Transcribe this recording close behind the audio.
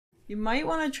You might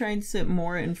want to try and sit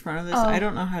more in front of this. I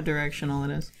don't know how directional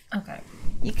it is. Okay.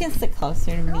 You can sit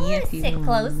closer to me if you want. Sit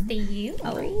close to you.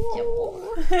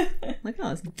 Oh. Look at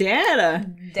all this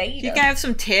data. You guys have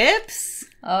some tips?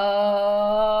 You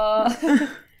have so many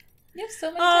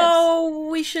tips. Oh,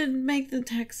 we should make the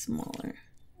text smaller.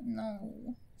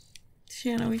 No.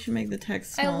 Shanna, we should make the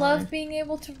text smaller. I love being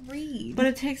able to read. But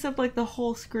it takes up like the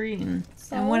whole screen.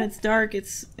 So? And when it's dark,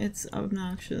 it's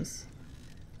obnoxious.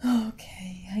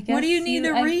 Okay, I guess. What do you need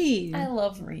to read? I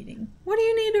love reading. What do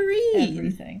you need to read?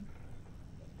 Everything.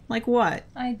 Like what?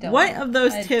 I don't. What of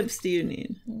those tips do you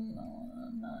need? No,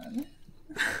 none.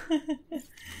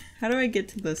 How do I get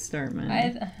to the start menu?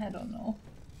 I don't know.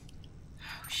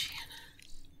 Oh, Shanna.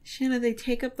 Shanna, they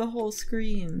take up the whole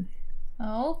screen.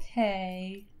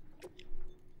 Okay.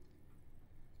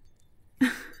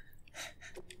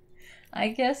 I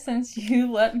guess since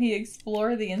you let me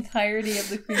explore the entirety of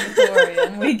the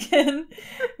crematorium, we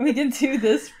can do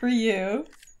this for you.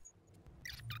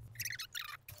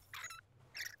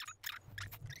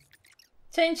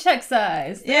 Change check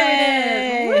size.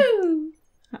 There it is. Woo!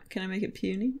 Can I make it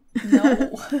puny?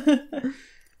 No.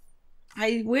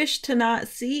 I wish to not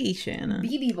see, Shanna.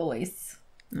 BB voice.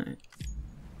 Alright.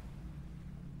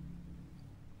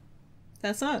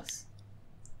 That's us.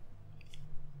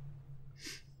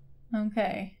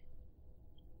 Okay.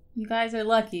 You guys are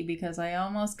lucky because I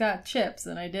almost got chips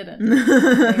and I didn't.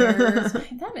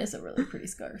 That is a really pretty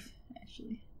scarf,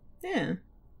 actually. Yeah.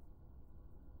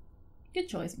 Good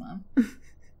choice, Mom.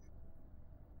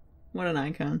 What an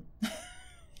icon.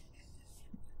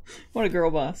 What a girl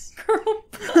boss. Girl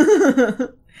boss.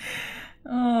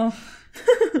 Oh.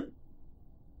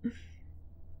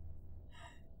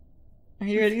 Are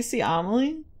you ready to see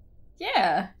Amelie?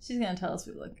 Yeah. She's gonna tell us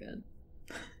we look good.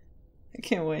 I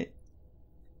can't wait.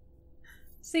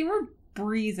 See, we're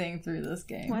breezing through this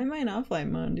game. Why am I in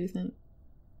offline mode, do you think?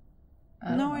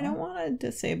 I don't want to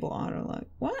disable auto lock.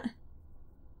 What?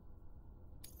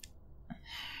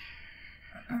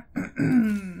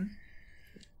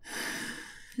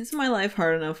 Isn't my life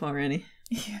hard enough already?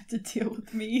 You have to deal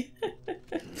with me.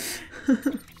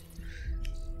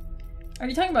 Are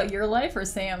you talking about your life or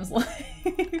Sam's life?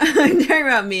 I'm talking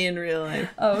about me in real life.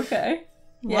 Oh, okay.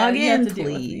 Log in,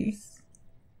 please.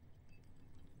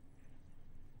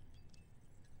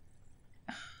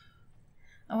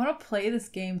 I want to play this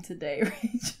game today,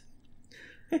 Rach.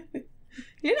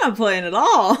 You're not playing at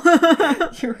all.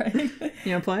 You're right.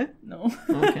 You want to play? No.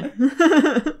 Okay.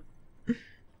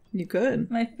 You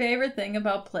could. My favorite thing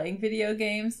about playing video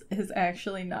games is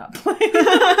actually not playing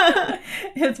them.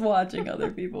 It's watching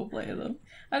other people play them.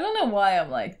 I don't know why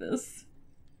I'm like this.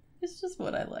 It's just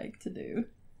what I like to do.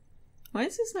 Why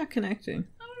is this not connecting?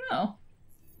 I don't know.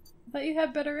 I thought you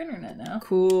had better internet now.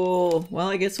 Cool. Well,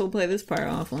 I guess we'll play this part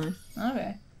offline.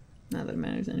 Okay. Not that it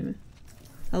matters anyway.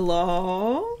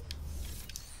 Hello?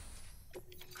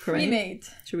 Cremate.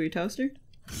 Should we toast her?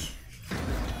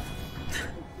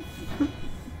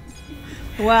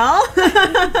 Well?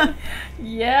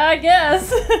 Yeah, I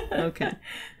guess. Okay.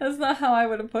 That's not how I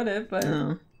would have put it, but...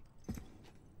 Oh.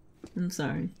 I'm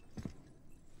sorry.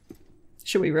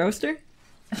 Should we roast her?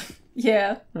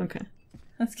 Yeah. Okay.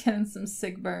 Let's get in some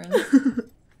sick burns.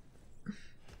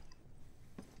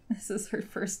 This is her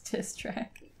first diss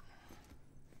track.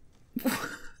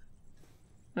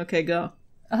 Okay, go.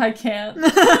 I can't.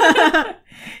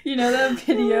 You know that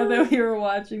video that we were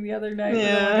watching the other night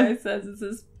where the one guy says it's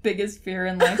his biggest fear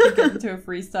in life to get into a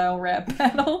freestyle rap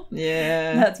battle?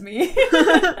 Yeah. That's me.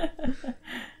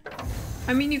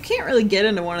 I mean, you can't really get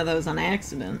into one of those on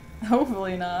accident.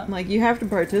 Hopefully not. Like, you have to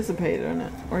participate in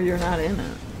it, or you're not in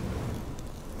it.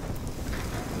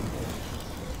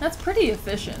 That's pretty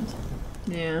efficient.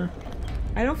 Yeah.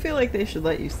 I don't feel like they should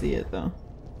let you see it, though.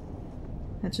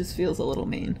 That just feels a little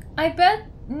mean. I bet...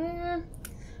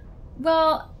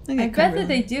 well, I bet that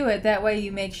they do it. That way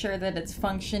you make sure that it's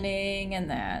functioning and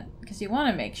that... Because you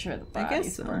want to make sure the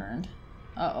body's burned.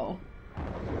 Uh-oh.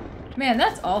 Man,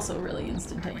 that's also really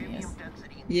instantaneous.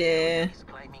 Yeah.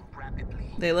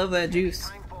 They love that juice.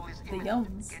 The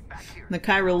yums. The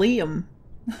chiralium.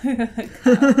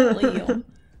 Chiralium.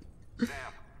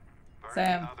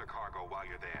 Sam.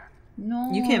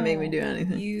 No. You can't make me do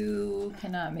anything. You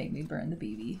cannot make me burn the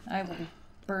BB. I will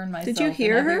burn myself. Did you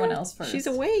hear and her? Everyone else first. She's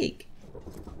awake.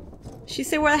 She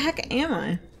said, "Where the heck am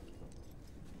I?"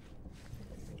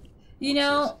 You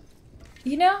know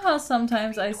how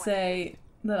sometimes I say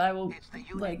that I will,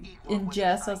 like, in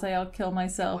jest, I'll say I'll kill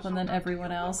myself and then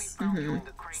everyone else? Mm-hmm.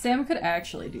 Sam could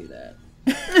actually do that.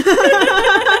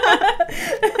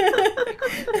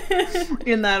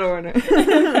 In that order.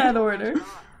 In that order.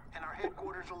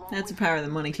 That's a power that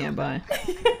money can't buy.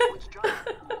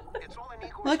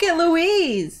 Look at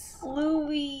Louise!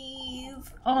 Louise.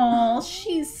 Oh,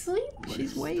 she's sleeping.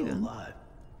 She's waving.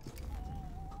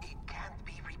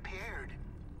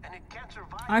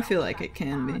 I feel like it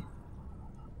can be.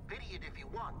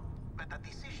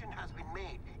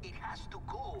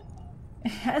 It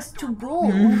has to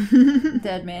go.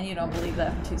 Dead man, you don't believe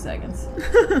that for 2 seconds.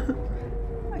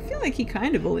 I feel like he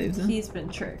kind of believes it. He's been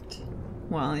tricked.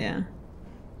 Well, yeah.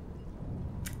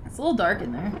 It's a little dark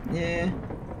in there. Yeah.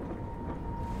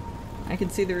 I can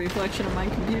see the reflection of my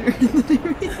computer.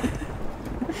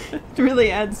 It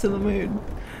really adds to the mood.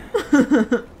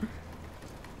 Do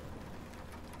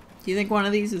you think one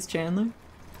of these is Chandler?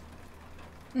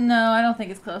 No, I don't think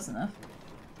it's close enough.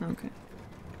 Okay.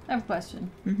 I have a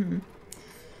question. Mm-hmm.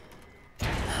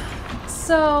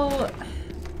 So,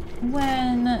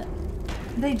 when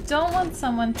they don't want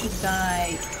someone to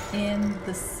die in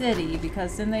the city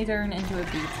because then they turn into a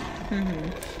BT. Mm-hmm.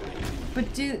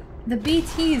 But do the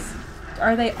BTs,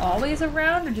 are they always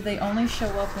around or do they only show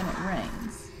up when it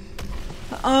rains?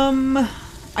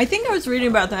 I think I was reading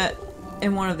about that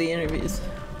in one of the interviews,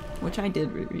 which I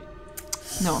did reread.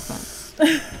 No offense.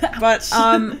 But,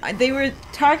 they were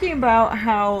talking about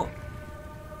how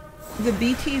the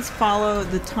BTs follow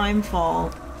the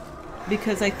timefall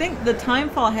because I think the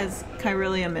timefall has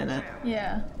Kyrillium in it.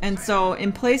 Yeah. And so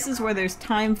in places where there's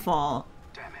timefall,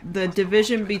 the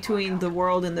division between the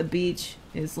world and the beach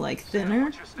is like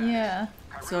thinner. Yeah.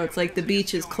 So it's like the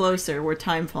beach is closer where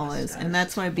timefall is, and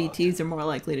that's why BTs are more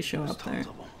likely to show up there.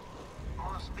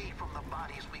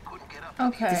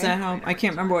 Okay. Does that help? I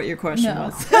can't remember what your question No.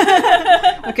 was.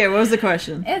 Okay, what was the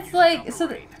question? It's like,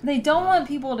 so they don't want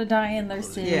people to die in their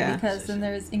city Yeah. because then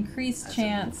there's increased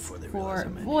chance for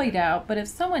void out, but if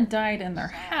someone died in their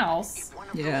house,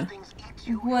 Yeah.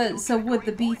 would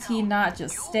the BT not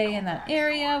just stay in that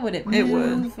area? Would it It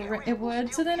move? It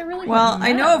would. So then it really Well, wouldn't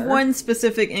I know of matter. one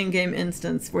specific in-game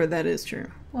instance where that is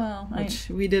true, Well, which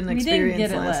we didn't we experience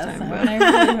didn't get it last time. and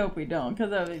I really hope we don't,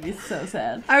 because that would be so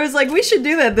sad. I was like, we should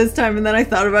do that this time, and then I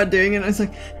thought about doing it, and I was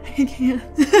like, I can't.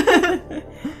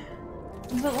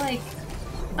 But like,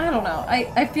 I don't know.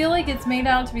 I feel like it's made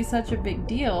out to be such a big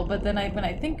deal, but then when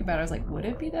I think about it, I was like, would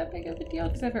it be that big of a deal?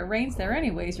 Because if it rains there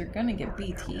anyways, you're gonna get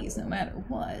BTs no matter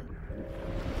what.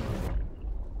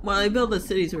 Well, they build the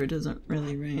cities where it doesn't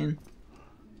really rain.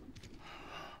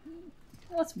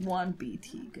 What's one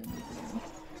BT gonna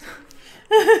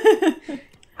do?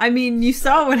 I mean, you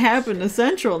saw what happened to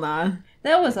Central now,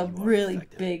 That was a really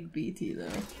big BT though.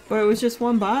 but it was just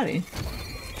one body.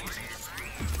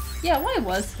 Yeah, why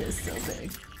was his so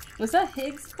big? Was that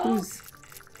Higgs' fault? Who's...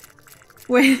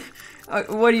 Wait,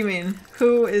 what do you mean?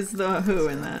 Who is the who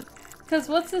in that? Because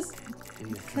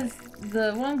Because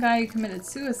the one guy who committed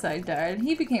suicide died, and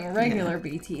he became a regular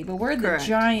BT. But where'd Correct. the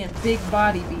giant, big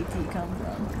body BT come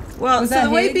from? Well, Was so that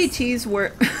the way Higgs? BTs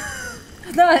work...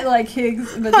 Not like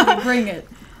Higgs, but did he bring it?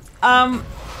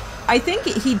 I think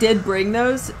he did bring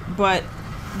those, but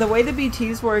the way the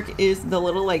BTs work is the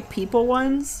little, like, people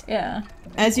ones. Yeah.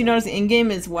 As you notice in-game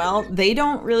as well, they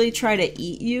don't really try to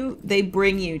eat you, they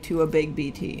bring you to a big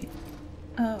BT.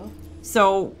 Oh.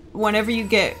 So, whenever you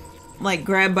get, like,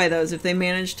 grabbed by those, if they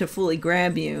manage to fully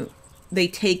grab you, they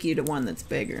take you to one that's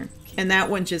bigger. And that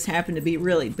one just happened to be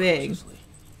really big.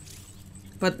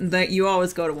 But that you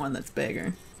always go to one that's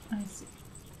bigger. I see.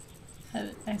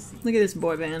 I see. Look at this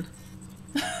boy band.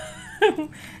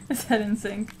 Is that in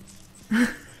sync? I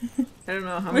don't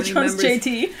know how Which many one's members.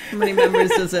 JT? How many members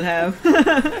does it have?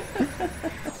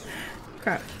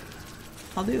 Crouch.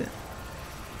 I'll do it.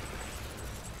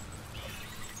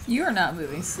 You are not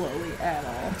moving slowly at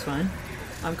all. It's fine.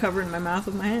 I'm covering my mouth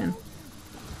with my hand.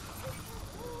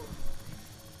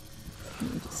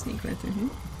 Let me just sneak right through here.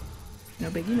 No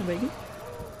biggie, no biggie.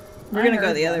 We're gonna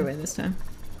go the other way this time.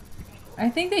 I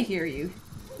think they hear you.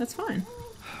 That's fine.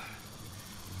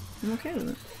 I'm okay with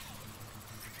it.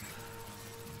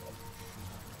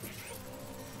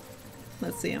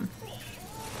 Let's see him.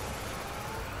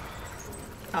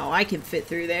 Oh, I can fit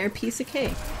through there. Piece of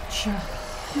cake.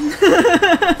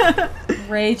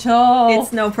 Rachel!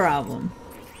 It's no problem.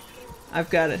 I've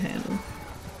got it handled.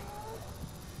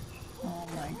 Oh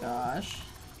my gosh.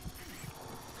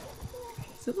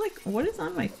 Is it like, what is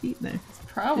on my feet there? It's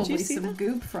probably Did you see some that?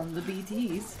 goop from the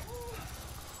BTs.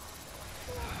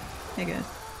 Hey guys.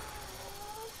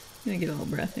 I'm gonna get a little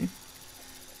breath here.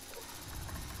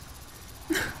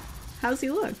 How's he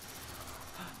look?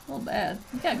 A little bad.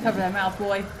 You gotta cover that mouth,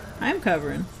 boy. I'm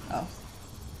covering. Oh.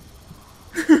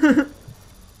 I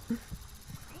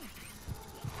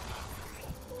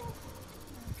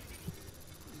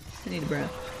need a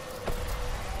breath.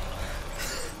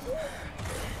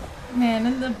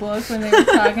 book when they were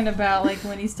talking about like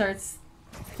when he starts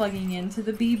plugging into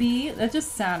the BB? That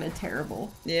just sounded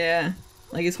terrible. Yeah.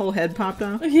 Like his whole head popped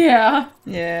off? Yeah.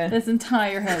 Yeah. His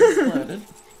entire head exploded.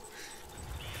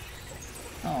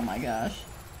 Oh my gosh.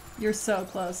 You're so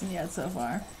close and yet so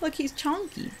far. Look, he's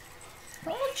chunky.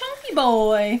 Oh, chunky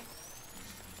boy!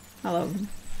 I love him.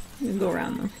 We can go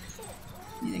around though.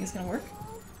 You think it's gonna work?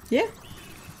 Yeah.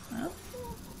 Well,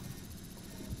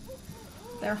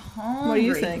 they're hungry. What do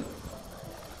you think?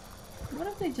 What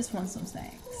if they just want some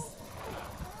snacks?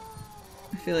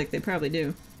 I feel like they probably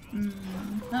do. I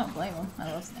don't blame them.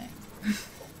 I love snacks.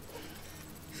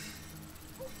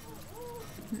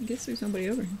 I guess there's nobody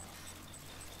over here.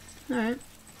 Alright.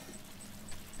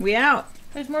 We out!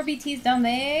 There's more BTs down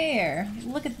there.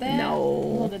 Look at that. No.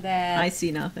 Look at that. I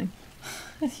see nothing.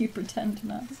 You pretend to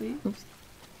not see. Oops.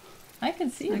 I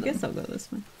can see I them. guess I'll go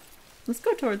this way. Let's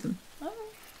go towards them. Oh,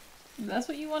 if that's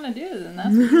what you want to do, then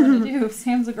that's what you want to do.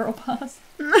 Sam's a girl boss.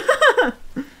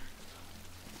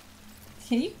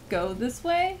 Can you go this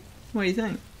way? What do you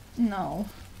think? No.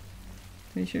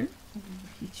 Are you sure?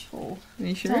 Rachel. Are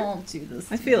you sure? Don't do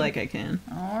this. I feel like I can.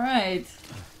 Alright.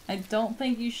 I don't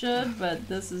think you should, but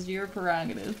this is your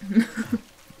prerogative.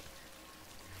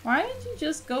 Why didn't you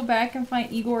just go back and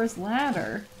find Igor's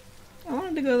ladder? I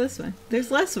wanted to go this way.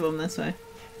 There's less of them this way.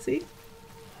 See?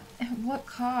 At what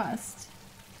cost?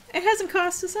 It hasn't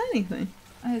cost us anything.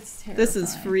 It's terrifying. This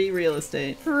is free real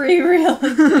estate. Free real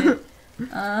estate.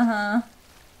 Uh-huh.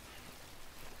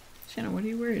 Shanna, what are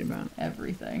you worried about?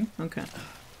 Everything. Okay.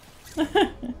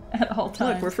 At all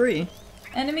times. Look, we're free.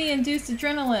 Enemy-induced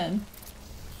adrenaline.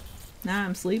 Nah,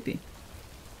 I'm sleepy.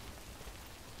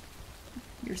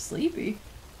 You're sleepy.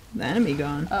 The enemy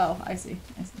gone. Oh, I see.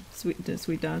 I see.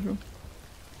 Sweet dodge roll.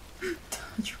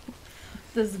 Dodge roll.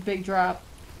 This is a big drop.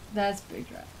 That's a big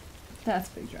drop. That's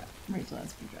a big drop. Rachel,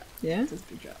 that's a big drop. Yeah? That's a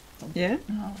big drop. Don't Yeah?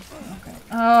 Oh, okay.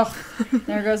 Oh,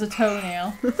 there goes a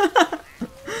toenail.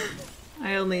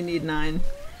 I only need 9.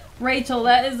 Rachel,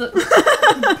 that is a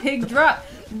big drop.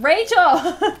 Rachel!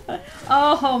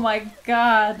 Oh my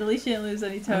god. At least she didn't lose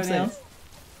any toenails.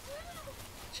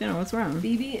 Shanna, what's wrong?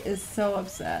 BB is so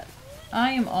upset.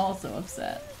 I am also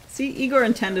upset. See, Igor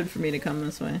intended for me to come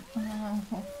this way.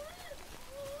 Oh.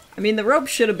 I mean, the rope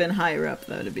should have been higher up,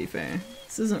 though, to be fair.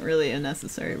 This isn't really a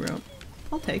necessary rope.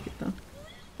 I'll take it, though.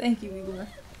 Thank you, Igor.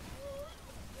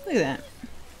 Look at that.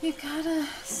 You gotta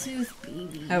soothe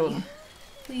BB. I will.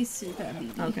 Please soothe that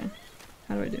BB. Okay.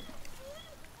 How do I do?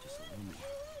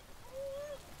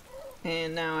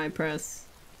 And now I press...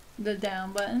 The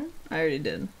down button? I already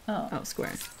did. Oh. Oh,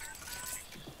 square.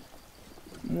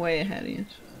 Way ahead of you.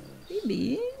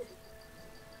 BB?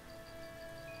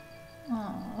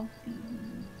 Aw,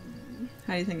 BB.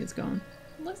 How do you think it's going?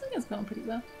 Looks like it's going pretty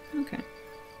well. Okay.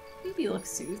 BB looks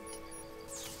soothed.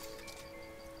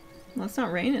 Well, it's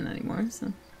not raining anymore,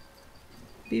 so...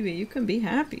 BB, you can be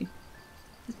happy.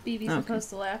 Is BB Okay. supposed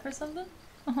to laugh or something?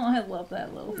 Oh, I love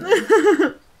that little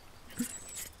thing.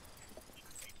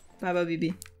 Bye-bye,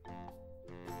 BB.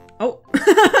 Oh!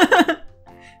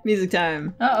 Music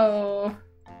time. Uh-oh.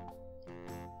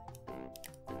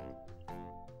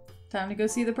 Time to go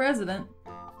see the president.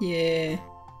 Yeah.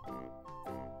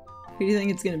 Who do you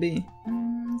think it's gonna be?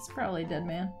 It's probably a dead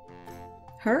man.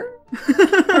 Her?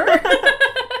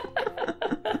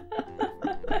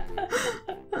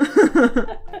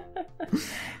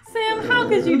 Sam, how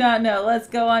could you not know? Let's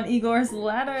go on Igor's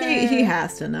ladder. He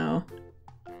has to know.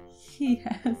 He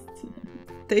has to.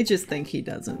 They just think he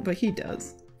doesn't, but he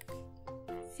does.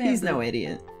 Sam's He's no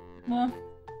idiot. Well,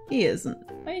 He isn't.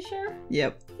 are you sure?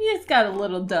 Yep. He's got a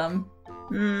little dumb.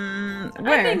 Where?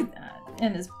 I think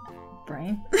in his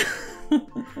brain.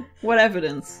 What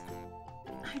evidence?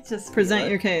 I just Present feel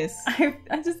your it. case.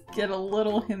 I just get a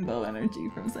little himbo energy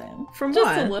from Sam. From just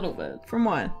what? a little bit. From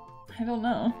what? I don't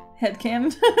know.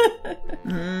 Headcanon?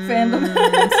 Fandom. Fandom.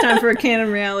 It's time for a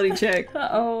canon reality check.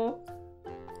 Uh-oh.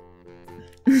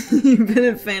 You've been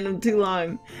in fandom too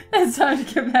long. It's time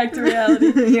to get back to reality.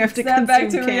 You have to Snap back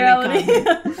to consume canon reality.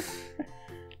 content.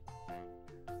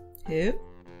 Yep.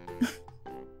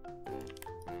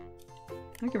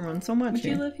 I can run so much Would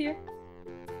here. you live here?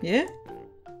 Yeah?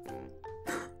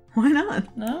 Why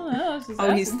not? No, I was just Oh,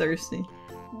 asking. he's thirsty.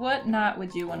 What knot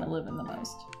would you want to live in the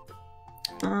most?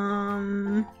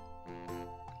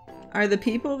 Are the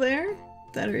people there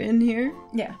that are in here?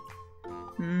 Yeah.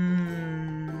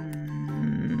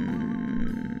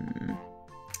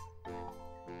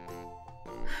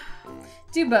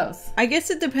 Do both. I guess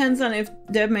it depends on if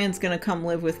Deadman's gonna come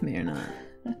live with me or not.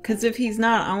 Because if he's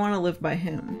not, I want to live by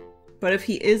him. But if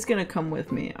he is gonna come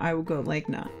with me, I will go Lake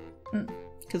Knot.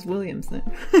 Because William's there.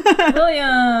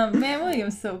 William! Man,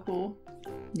 William's so cool.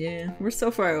 Yeah, we're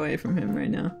so far away from him right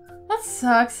now. What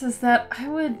sucks is that I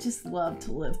would just love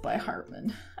to live by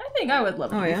Hartman. I think I would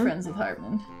love to be friends with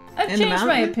Hartman. I've changed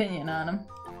my opinion on him.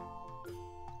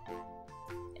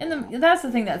 That's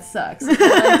the thing that sucks. I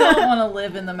don't want to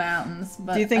live in the mountains,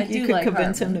 but do you think you could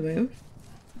convince him to move?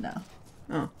 No.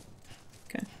 Oh.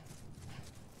 Okay.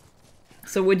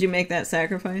 So would you make that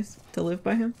sacrifice to live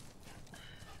by him?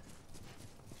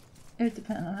 It would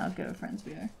depend on how good of friends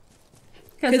we are.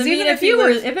 Because I mean, if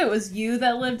it was you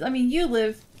that lived, I mean, you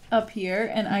live up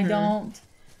here, and I don't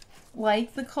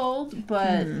like the cold,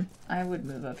 but I would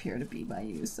move up here to be by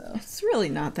you. So it's really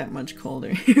not that much colder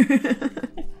here.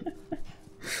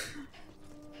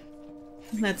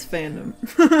 That's fandom.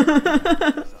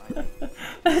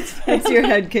 That's your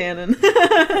headcanon.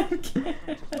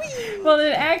 Well,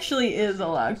 it actually is a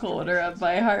lot colder up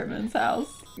by Hartman's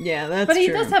house. Yeah, that's true. But he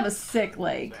does have a sick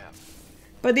lake.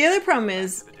 But the other problem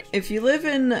is, if you live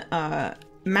in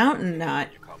Mountain Knot,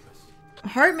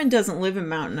 Hartman doesn't live in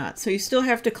Mountain Knot, so you still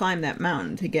have to climb that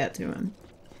mountain to get to him.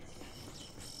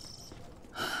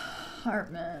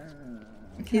 Hartman.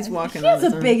 He's walking. He has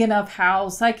a big enough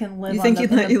house. I can live. You think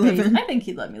he'd let you live in? I think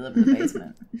he'd let me live in the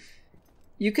basement.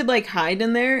 You could like hide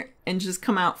in there and just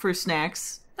come out for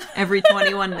snacks every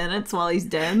 21 minutes while he's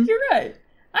dead. You're right.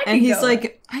 And he's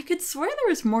like, I could swear there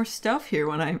was more stuff here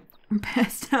when I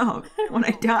passed out, when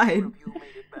I died.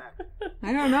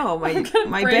 I don't know. My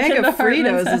bag of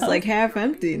Fritos is like half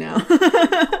empty now.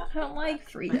 I don't like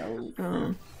Fritos.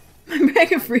 Oh. My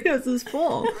bag of Fritos is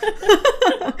full.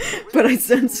 But I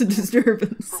sense a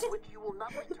disturbance.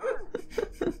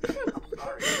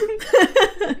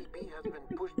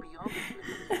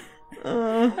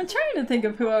 I'm trying to think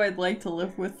of who I would like to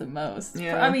live with the most.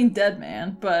 Yeah. I mean, Dead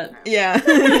Man, but... Yeah.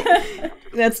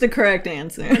 That's the correct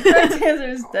answer. The correct answer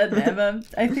is Dead Man,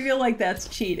 but I feel like that's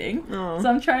cheating. Oh. So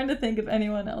I'm trying to think of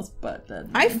anyone else but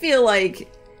Dead Man. I feel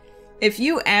like if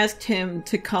you asked him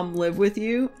to come live with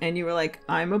you, and you were like,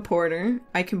 I'm a porter,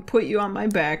 I can put you on my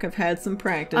back, I've had some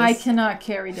practice. I cannot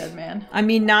carry Dead Man. I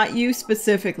mean, not you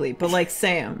specifically, but like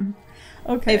Sam.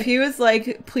 Okay. If he was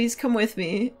like, please come with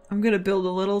me, I'm gonna build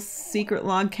a little secret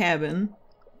log cabin.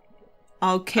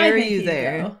 I'll carry you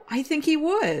there. Go. I think he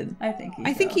would. I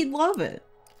think he'd love it.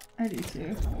 I do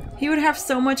too. He would have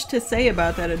so much to say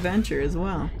about that adventure as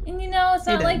well. And you know, it's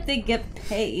not like they get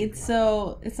paid,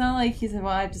 so it's not like he said,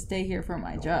 well, I have to stay here for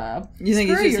my job. You think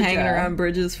he's just hanging around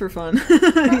bridges for fun?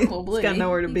 Probably. He's got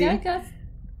nowhere to be.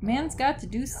 Man's got to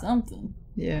do something.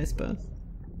 Yeah, I suppose.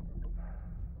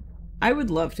 I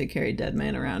would love to carry Dead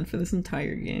Man around for this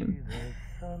entire game.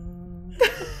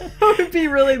 That would be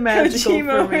really magical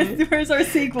Kojima, for me. Where's our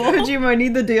sequel? Kojima, I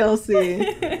need the DLC.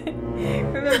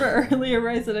 Remember earlier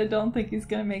I said I don't think he's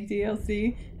gonna make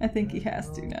DLC? I think he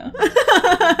has to now.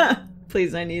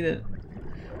 Please, I need it.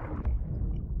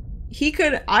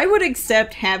 I would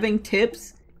accept having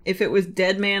tips if it was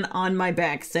Dead Man on my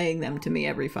back saying them to me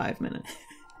every 5 minutes.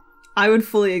 I would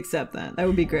fully accept that. That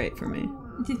would be great for me.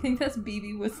 Do you think that's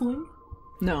BB whistling?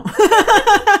 No.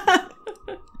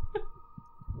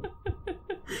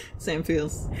 Sam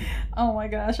feels. Oh my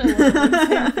gosh, I love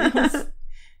Sam feels.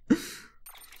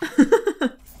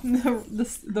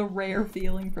 The rare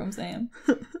feeling from Sam.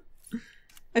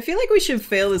 I feel like we should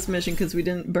fail this mission because we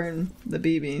didn't burn the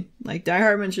BB. Like, Die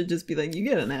Hartman should just be like, you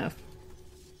get an F.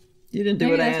 You didn't do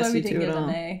what I asked you to at all.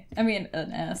 I mean,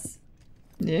 an S.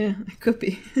 Yeah, it could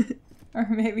be. Or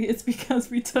maybe it's because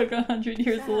we took 100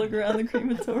 years to look around the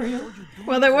crematorium.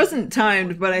 Well, that wasn't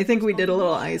timed, but I think we did a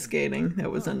little ice skating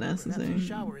that was unnecessary.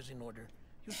 Sam,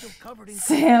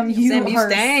 you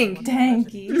are stank.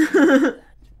 Stanky. What the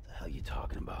hell are you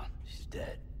talking about? She's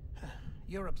dead.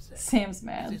 You're upset. Sam's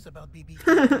mad.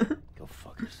 Go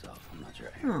fuck yourself. I'm not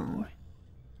your errand boy.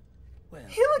 Well,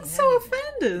 he looks so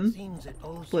offended.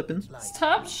 Flippin'.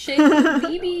 Stop shaking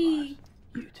BB.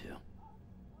 You too.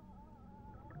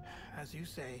 As you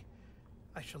say,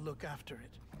 I shall look after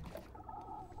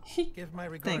it. Give my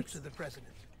regards to the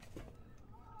president.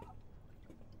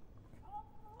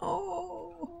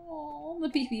 Oh, the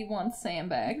BB wants Sam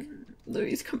back.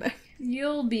 Louis, come back.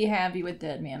 You'll be happy with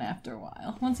Dead Man after a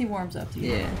while, once he warms up to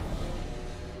you. Yeah.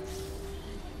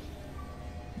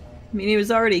 I mean, he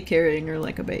was already carrying her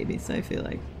like a baby, so I feel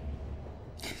like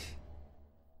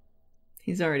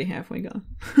he's already halfway gone.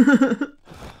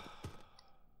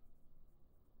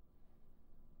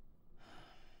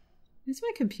 Is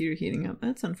my computer heating up?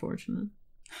 That's unfortunate.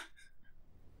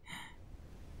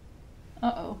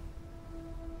 Uh-oh.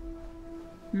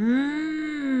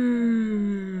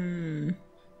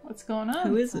 What's going on?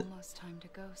 Who is it? Almost time to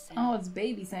go, Sam. Oh, it's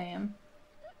Baby Sam.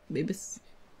 Babies.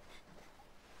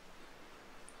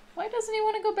 Why doesn't he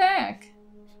want to go back?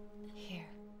 Here.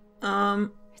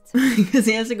 Because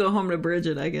he has to go home to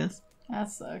Bridget, I guess. That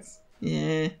sucks.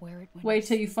 Yeah. Wait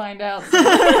till you find out.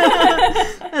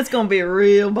 That's gonna be a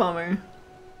real bummer.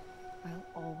 I'll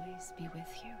always be with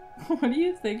you. What do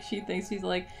you think she thinks? She's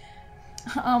like,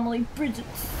 Amelie, Bridget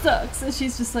sucks. And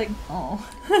she's just like,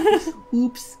 oh.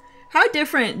 Oops. How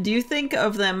different do you think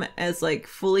of them as, like,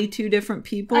 fully two different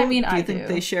people? I mean, do you think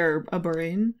they share a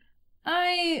brain?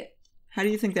 How do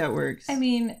you think that works? I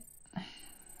mean,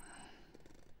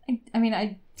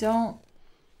 I don't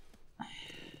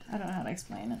know how to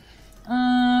explain it.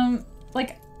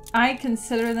 Like, I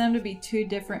consider them to be two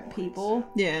different people.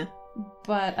 Yeah.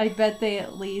 But I bet they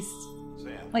at least,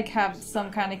 like, have some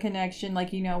kind of connection.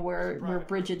 Like, you know, where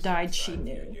Bridget died, she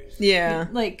knew. Yeah.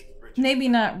 Like, maybe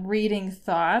not reading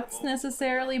thoughts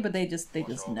necessarily, but they just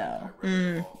know.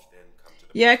 Mm.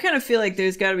 Yeah, I kind of feel like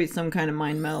there's got to be some kind of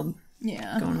mind meld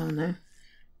going on there.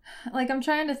 Like, I'm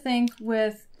trying to think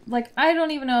with, like, I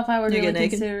don't even know if I would really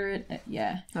consider it.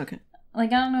 Yeah. Okay.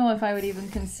 Like, I don't know if I would even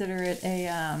consider it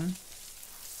a,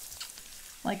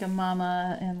 like a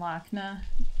Mama and Lochna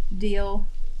deal.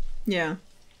 Yeah.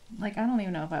 Like, I don't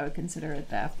even know if I would consider it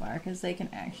that far, because they can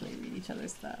actually read each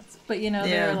other's thoughts. But, you know,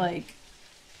 they're like,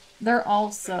 they're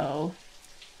also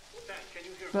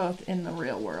both in the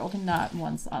real world and not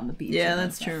once on the beach. Yeah,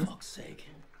 that's true.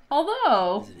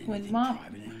 Although, when Mama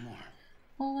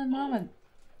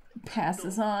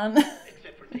passes on...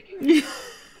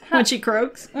 When she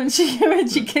croaks? When she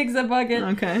kicks a bucket.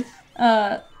 Okay.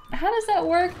 How does that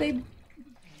work?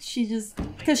 She just...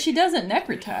 Because she doesn't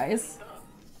necrotize.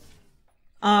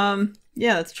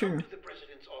 Yeah, that's true.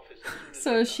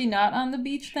 So is she not on the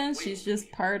beach then? She's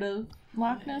just part of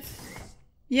Loch Ness?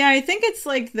 Yeah, I think it's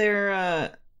like their,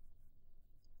 I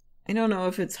don't know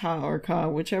if it's Ha or Ka,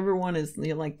 whichever one is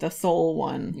like the soul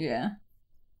one. Yeah.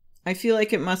 I feel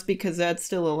like it must be because that's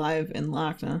still alive in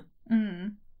Lochna.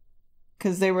 Mm.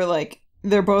 Because they were like,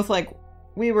 they're both like,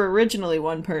 we were originally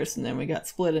one person and we got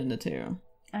split into two.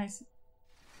 I see.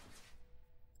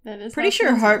 That is pretty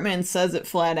sure Hartman says it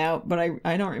flat out, but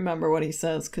I don't remember what he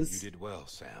says because you did well,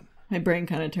 Sam. My brain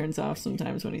kind of turns off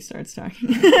sometimes when he starts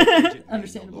talking.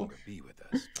 Understandable.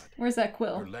 Where's that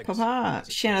quill? Papa,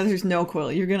 Shanna, there's no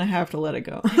quill. You're gonna have to let it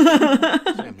go.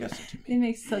 They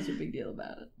make such a big deal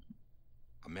about it.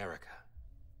 America,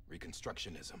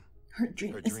 Reconstructionism. Her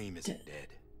dream is dead.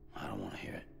 I don't want to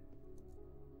hear it.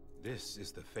 This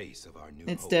is the face of our new.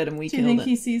 It's dead, and we killed it. Do you think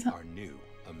he sees our new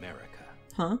America?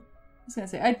 Huh? I was gonna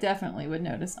say, I definitely would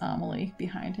notice Amelie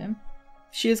behind him.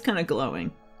 She is kind of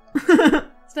glowing.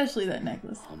 Especially that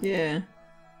necklace. Yeah.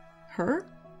 Her?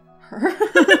 Her?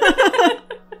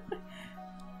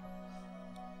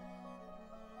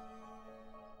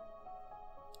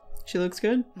 She looks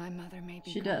good? My mother may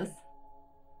be She gone, does.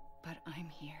 But I'm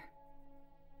here.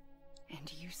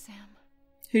 And you, Sam?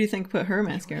 Who do you think put her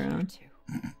mascara on?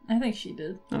 I think she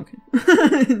did. Okay.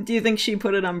 Do you think she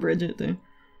put it on Bridget, too?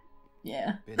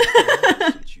 Yeah.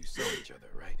 Since you saw each other,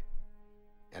 right?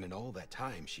 And in all that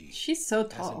time, she's so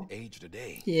tall. Hasn't aged a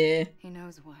day. Yeah. He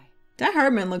knows why. That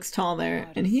Hardman looks tall there,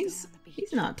 and he's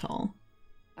not tall.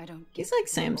 I don't. He's like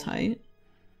Sam's height.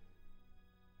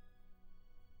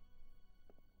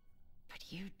 But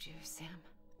you do, Sam.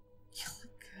 You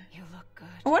look good. You look good.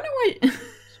 I wonder why. So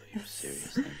you're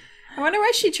serious then? I wonder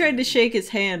why she tried to shake his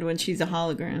hand when she's a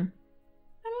hologram.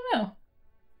 I don't know.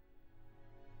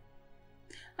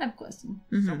 I have a question.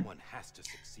 Mm-hmm. Someone has to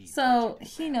succeed. So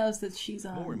he knows that she's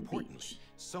on More the importantly, beach.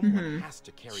 someone has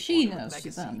to carry She on her knows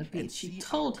she's legacy on the and beach. She see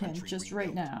told our him country just right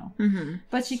rebuilt. now. Mm-hmm.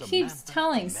 But she keeps Samantha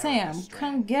telling America Sam, Strand,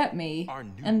 "Come get me our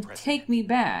new and president. take me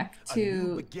back A new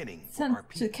to beginning for our to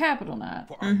people, Capital Knot."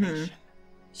 for our nation.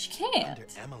 She can't. Under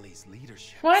Emily's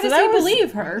leadership. Why does he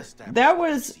believe her? That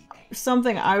was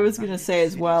something I was going to say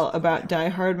as well about Die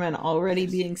Hardman already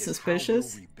being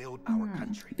suspicious.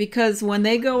 Because when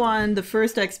they go on the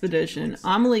first expedition,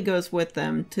 Amelie goes with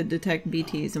them to detect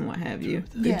BTs and what have you.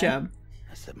 Good job.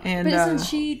 And, but isn't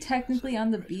she technically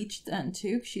on the beach then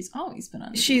too? 'Cause she's always been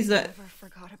on the she's beach. a Never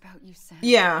forgot about you, Sam.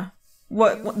 yeah.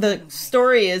 What the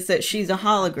story is that she's a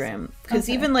hologram. Because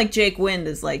even like Jake Wind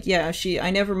is like, yeah,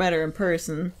 I never met her in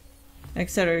person,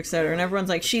 etc., etc. And everyone's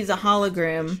like, she's a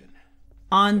hologram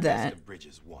on that.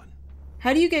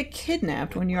 How do you get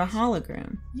kidnapped when you're a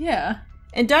hologram? Yeah.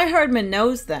 And Die Hardman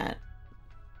knows that.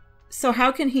 So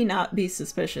how can he not be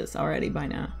suspicious already by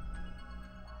now?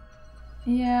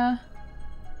 Yeah.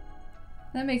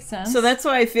 That makes sense. So that's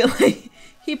why I feel like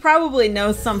he probably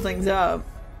knows something's up,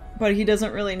 but he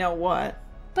doesn't really know what.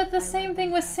 But the same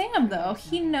thing with Sam, though.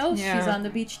 He knows she's on the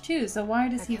beach, too, so why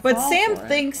does he But fall Sam for it?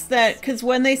 thinks that, because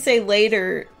when they say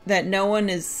later that no one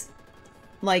is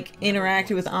like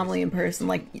interacted with Amelie in person.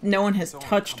 Like no one has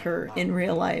touched her in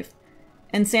real life.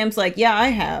 And Sam's like, yeah, I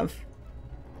have.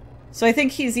 So I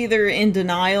think he's either in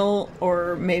denial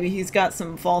or maybe he's got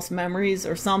some false memories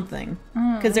or something.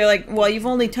 Because they're like, well, you've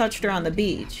only touched her on the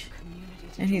beach.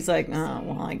 And he's like, oh,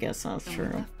 well, I guess that's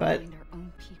true. But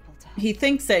he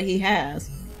thinks that he has.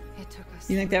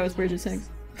 You think that was Bridget Higgs?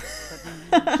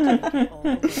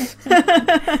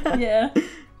 Yeah.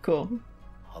 Cool.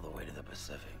 All the way to the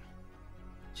Pacific.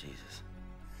 Jesus.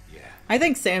 Yeah. I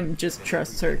think Sam just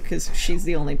trusts her because she's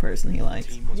the only person he likes.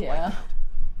 Team was wiped Yeah. out,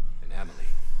 and Amelie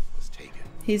was taken.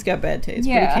 He's got bad taste,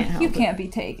 Yeah, but he can't help you it. can't be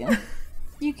taken.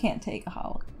 You can't take a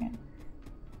hologram.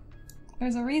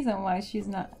 There's a reason why she's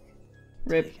not.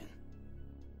 Rip.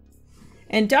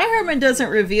 And Die Hartman doesn't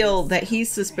reveal that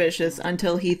he's suspicious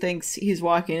until he thinks he's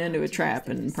walking into a trap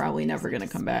and probably never gonna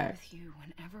come back.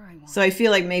 So I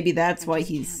feel like maybe that's why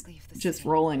he's just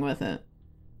rolling with it.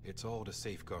 It's all to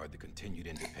safeguard the continued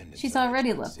independence. She's of already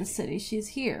Edgewood left the city. She's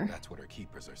here. That's what her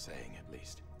keepers are saying, at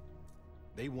least.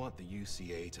 They want the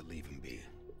UCA to leave him be.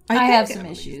 I have think- some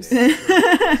Emily's issues. there to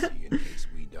protect the UCA in case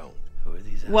we don't. Who are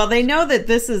these? Well, they know that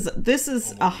this is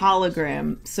a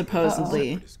hologram, supposedly.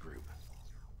 Separatist group.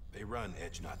 They run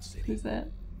Edge Knot City. Who's that?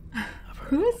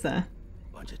 Who is that?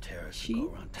 Bunch of terrorists She? who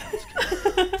go around towns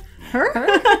killing. Her?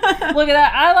 Look at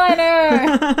that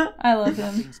eyeliner! I love him.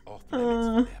 Nothing's off limits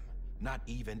for them. Not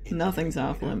even in Nothing's the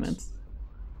off White House. limits.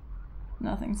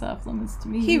 Nothing's off limits to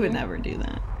me. He would never do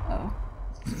that. Oh.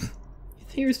 You think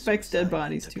He the respects dead suicide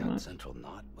bodies took too out much. Central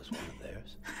Knot was one of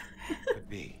theirs. Could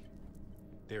be.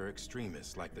 There are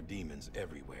extremists like the demons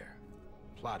everywhere,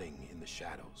 plotting in the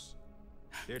shadows.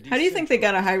 How do you think they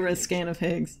got a high-res scan of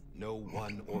Higgs? No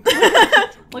one organization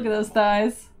to Look at rule those all.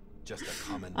 thighs. Just a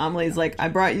common. Amelie's like, I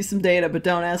brought you some data, but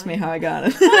don't ask me how I got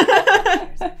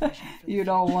it. You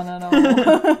don't want to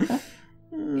know. If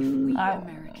we I wanna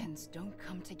know. Americans don't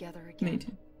come together Me again,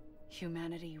 too.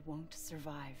 humanity won't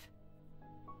survive.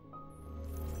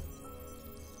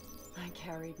 I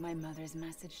carried my mother's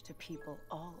message to people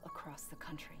all across the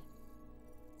country.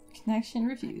 Connection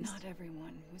But refused. not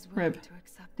everyone was willing Rip. to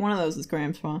accept One it. of those is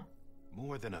Graham's paw.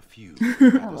 More than a few.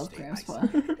 I love Grandpa.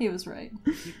 He was right.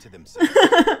 Keep to themselves.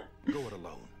 Go it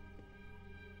alone.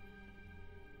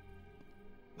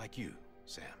 Like you,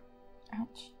 Sam.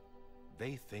 Ouch.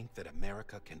 They think that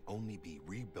America can only be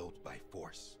rebuilt by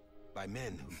force, by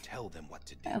men who tell them what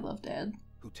to do, I love Dad.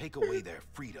 who take away their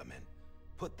freedom and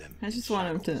put them I in just want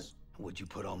him to- shackles. Would you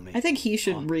put on me? I think he Huh?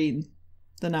 should read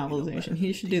the novelization.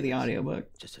 He should do the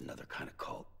audiobook. Just another kind of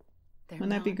cult. They're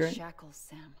Wouldn't that be not great? shackles,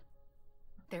 Sam.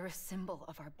 They're a symbol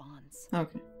of our bonds.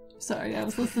 Okay. Sorry, I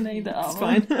was listening to It's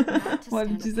Alvin. fine. Not to What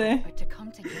stand did you apart, say? But to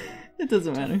come together. It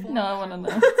doesn't matter. No, I want to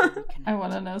know. So we can I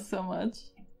want to know so much.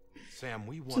 Sam,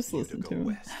 we want Just you listen to to go him.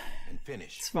 west and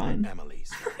finish It's fine. what Emily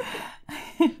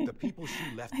started. The people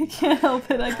she left I can't help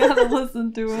it. I gotta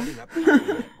listen to him. setting up power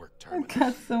network I've terminals.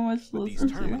 got so much to But these listen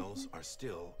to. terminals are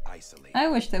still isolated. I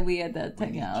wish that we had that We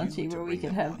need technology you to where we bring could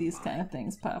them have these online. kind of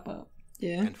things pop up.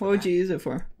 Yeah. And for What would that- you use it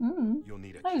for? Mm. You'll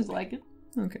need a I just key. like it.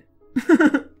 Okay.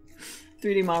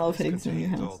 3D model of This Higgs in your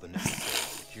contains all house. the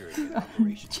necessary security and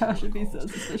operations Josh would be so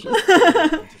protocols. suspicious.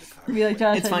 Into the Be like,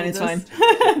 Josh, It's I fine, need it's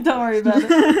this. Don't worry about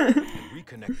it. and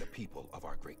reconnect the people of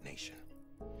our great nation.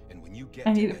 And when you get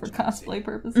I to need it for Edgewood cosplay City,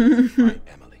 purposes. find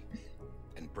Emily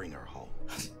and bring her home.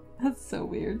 That's so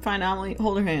weird. Fine, Amelie,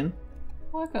 hold her hand.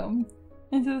 Welcome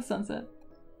into the sunset.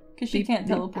 Because she Beep, can't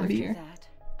beep, teleport beep. here. That,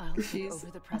 I'll take She's over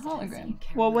the a presidency hologram. and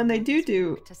carry Well, when my they mother's do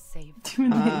work to save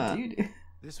When Uh, they do.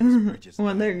 This was Bridget's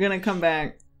when they're life. gonna come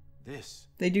back, This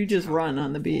they do just run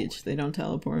on the beach. They don't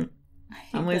teleport. I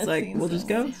hate Amelie's that like, scene we'll so just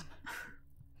go. much. Sam,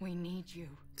 we need you.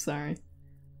 Sorry.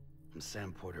 I'm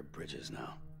Sam Porter Bridges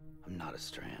now. I'm not a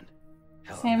Strand.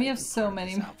 Hell, I'm Sam, not you have even so part of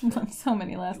many, this outfit. so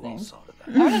many last You all names. saw to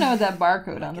I that. want to know what that I'm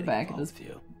barcode not on the getting back of involved this with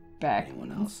you. back.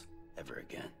 Anyone else ever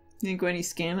again? You think when you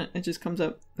scan it, it just comes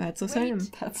up, that's the same.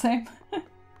 That same.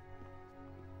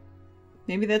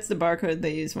 Maybe that's the barcode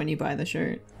they use when you buy the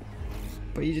shirt.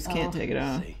 But you just can't Oh. take it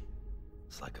off. See,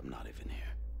 it's like I'm not even here.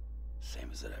 Same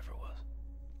as it ever was.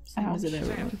 Same as it Ouch.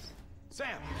 ever was.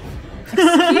 Sam.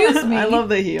 Excuse me. I love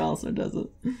that he also does it.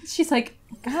 She's like,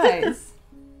 guys,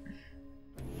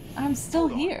 I'm still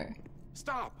Hold on. here.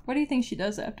 Stop. What do you think she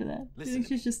does after that? Do you Listen think to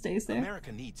she me. just stays there?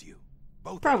 America needs you.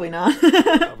 Both of Probably you. not.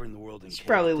 Covering the world in She chaos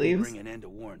probably didn't leaves. bring an end to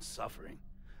war and suffering.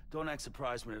 Don't act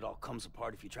surprised when it all comes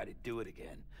apart if you try to do it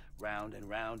again. Round and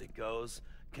round it goes.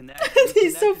 Connect. He's reconnect, so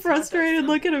it's not that frustrated.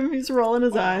 simple. Look at him. He's rolling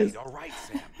his eyes. All right,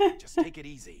 Sam. Just take it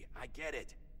easy. I get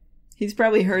it. He's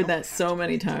probably heard that so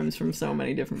many times from so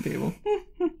many different people.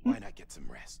 Why not get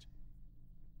some rest?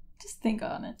 Just think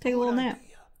on it. Take a little Good nap.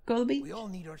 idea. Go to the We beach. all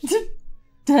need our sleep.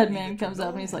 dead man comes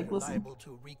up and he's like, listen,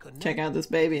 Check out this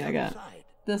baby I got.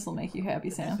 this will make you happy,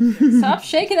 Sam. Stop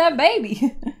shaking that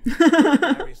baby.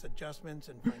 Various adjustments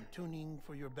and fine-tuning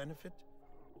for your benefit.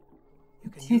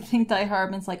 Do you think Die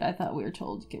Hardman's like, I thought we were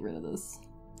told to get rid of this?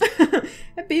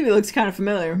 That baby looks kind of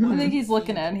familiar. I think he's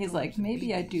looking at it and he's like,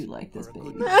 maybe I do like this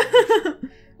baby.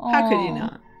 How could you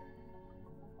not?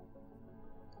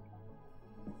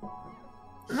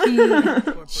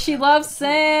 She loves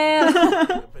Sam.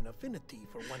 Have an affinity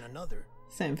for one another.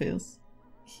 Sam feels.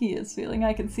 He is feeling.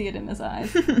 I can see it in his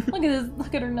eyes. Look at his.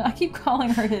 Look at her nose. I keep calling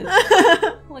her his.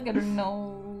 Look at her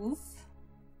nose.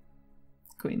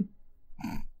 Queen.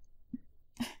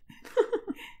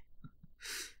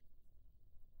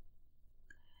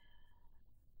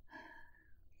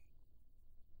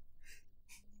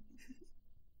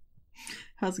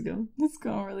 How's it going? It's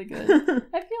going really good.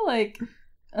 I feel like,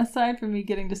 aside from me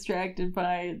getting distracted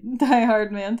by Die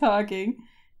Hard Man talking,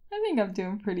 I think I'm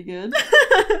doing pretty good.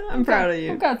 I'm proud of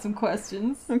you. I've got some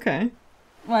questions. Okay.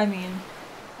 Well, I mean,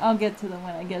 I'll get to them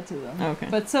when I get to them. Okay.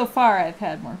 But so far, I've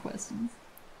had more questions.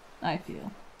 I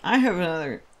feel. I have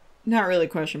another, not really a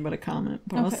question, but a comment.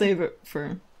 But I'll Okay. save it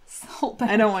for... So bad.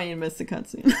 I don't want you to miss the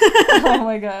cutscene. Oh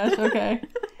my gosh, okay.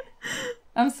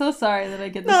 I'm so sorry that I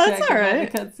get No, that's distracted by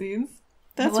alright. the cutscenes.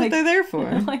 That's I like- what they're there for.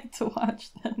 I like to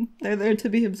watch them. They're there to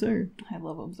be observed. I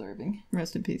love observing.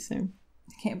 Rest in peace, Sam.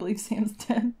 I can't believe Sam's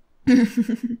dead.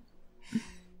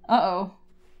 Uh-oh.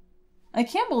 I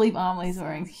can't believe Amelie's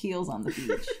wearing heels on the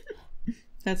beach.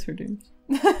 That's her doom.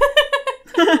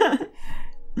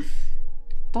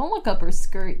 Don't look up her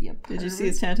skirt, you pervert. Did you see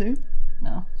his tattoo?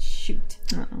 No. Shoot.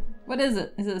 Uh-oh. What is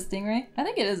it? Is it a stingray? I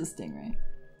think it is a stingray.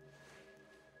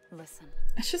 Listen.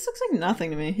 It just looks like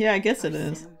nothing to me. Yeah, I guess it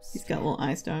is. He's got little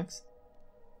eye stalks.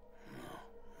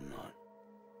 No,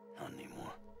 not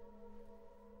anymore.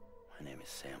 My name is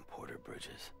Sam Porter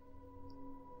Bridges.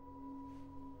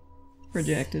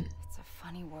 Rejected. It's a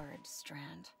funny word,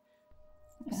 strand.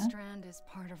 Yeah. Strand is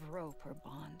part of rope or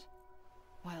bond,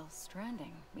 while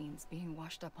stranding means being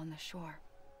washed up on the shore.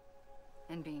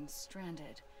 And being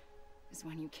stranded is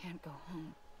when you can't go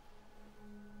home.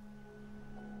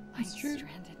 That's I'm true.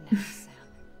 stranded now,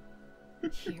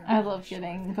 Sam. Here I on love the shore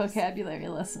getting of this- vocabulary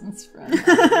lessons from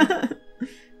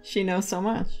She knows so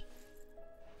much.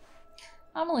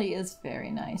 Amelie is very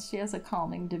nice. She has a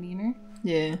calming demeanor.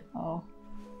 Yeah. Oh.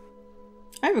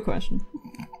 I have a question.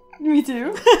 Me too.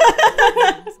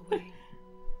 miles away,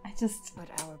 I just... but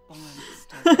our bond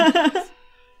still remains.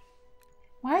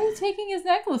 Why are you taking his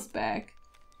necklace back?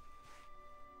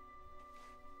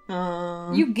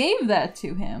 You gave that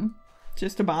to him.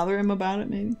 Just to bother him about it,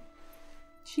 maybe?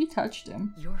 She touched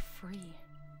him. You're free.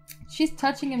 She's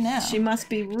touching him now. She must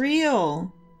be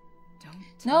real. Don't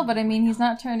No, but I mean, he's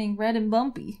not turning red and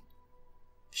bumpy.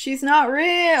 She's not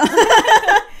real.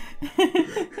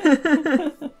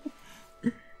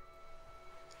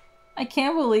 I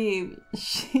can't believe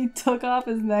she took off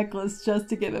his necklace just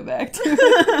to give it back to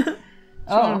him.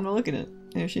 I want him to look at it.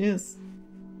 There she is.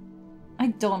 I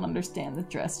don't understand the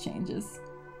dress changes.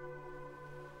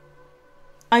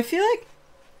 I feel like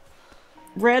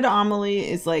red Amelie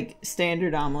is like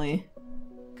standard Amelie.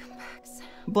 come back, Sam.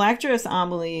 Black dress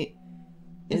Amelie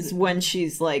is when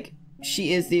she's like,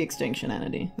 she is the extinction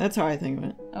entity. That's how I think of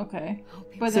it. Okay.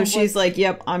 Hope you But So then she's like,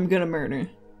 yep, I'm gonna murder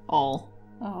all.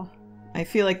 Oh. I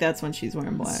feel like that's when she's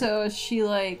wearing black. So is she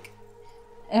like,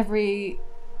 every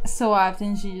so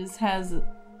often she just has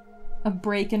a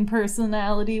break in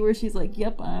personality where she's like,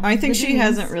 yep, I'm I think the she dudes.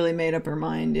 hasn't really made up her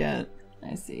mind yet.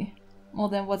 I see. Well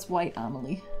then what's white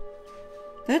Amelie?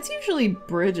 That's usually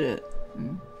Bridget.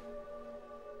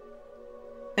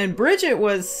 And Bridget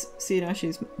was, see now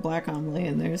she's Black Amelie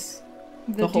and there's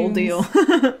the whole dunes.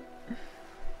 deal.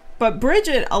 But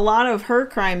Bridget, a lot of her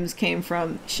crimes came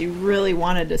from, she really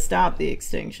wanted to stop the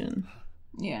extinction.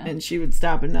 Yeah. And she would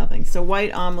stop at nothing. So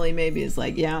white Amelie maybe is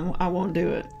like, yeah, I won't do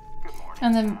it.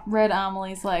 And then red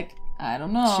Amelie's like, I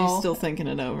don't know. She's still thinking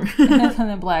it over. And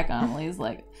then black Amelie's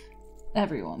like,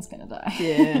 everyone's gonna die.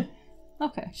 Yeah.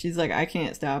 Okay. She's like, I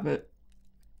can't stop it.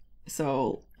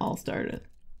 So I'll start it.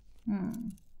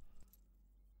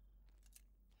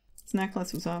 His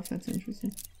necklace was off. That's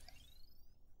interesting.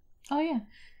 Oh yeah.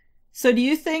 So do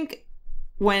you think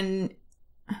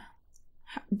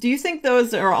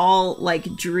those are all like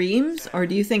dreams, or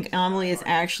do you think Amelie is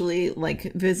actually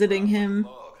like visiting him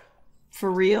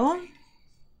for real?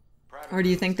 Or do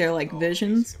you think they're like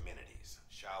visions? Amenities,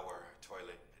 shower,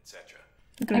 toilet, etc.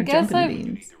 Look at I her guess jumping I've-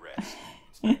 beans. The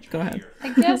rest. Go ahead. I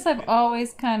guess I've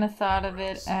always kind of thought of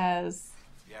it as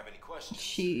If you have any questions,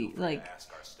 she, feel free like, to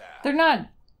ask our staff. they're not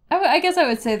I guess I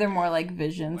would say they're more like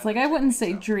visions. Like, I wouldn't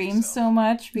say dreams so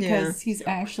much because he's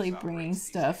actually bringing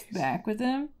stuff back with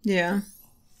him. Yeah.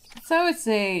 So I would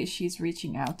say she's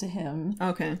reaching out to him.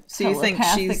 Okay. So you think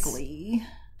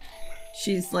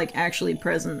she's like actually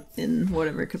present in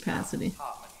whatever capacity?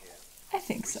 I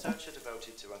think so.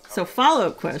 So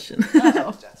follow-up question.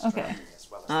 Oh, okay.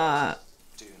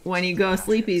 When you go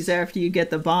sleepies after you get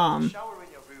the bomb,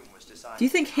 do you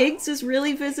think Higgs is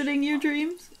really visiting your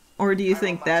dreams? Or do you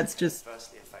think that's just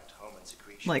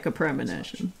like a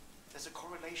premonition? There's a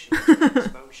correlation between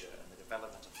exposure and the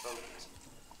development of phobias,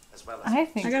 as well as I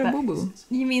think I got a boo-boo.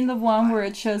 You mean the one where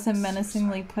it shows him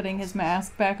menacingly putting his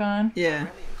mask back on? Yeah.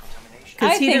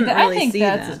 I he think, didn't really I think see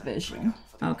that's that. a vision.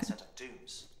 Okay.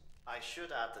 I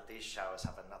should add that these showers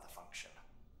have another function.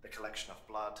 The collection of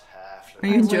blood, hair, Are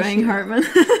you enjoying Hartman?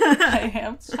 I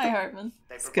am. Hi, Hartman.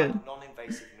 It's good.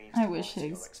 I wish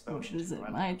Higgs would visit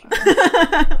my dreams.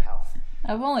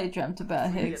 I've only dreamt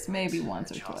about Higgs maybe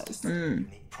once or twice.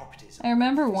 I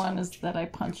remember one is that I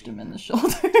punched him in the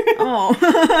shoulder. Oh.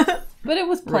 But it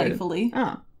was playfully.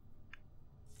 Oh.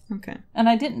 Okay. And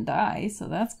I didn't die, so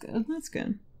that's good. That's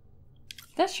good.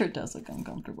 That sure does look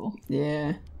uncomfortable.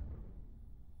 Yeah.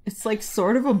 It's like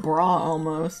sort of a bra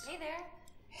almost. Hey there.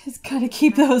 He's gotta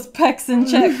keep those pecs in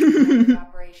check.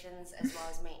 Operations as well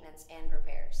as maintenance and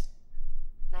repairs.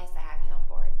 Nice to have you on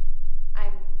board.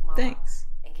 I'm Mama. Thanks.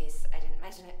 In case I didn't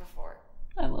mention it before.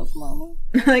 I love Mama.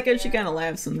 I like how she kind of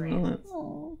laughs in the middle of it.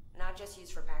 Aww. Not just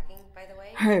used for packing, by the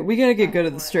way. Alright, we gotta get good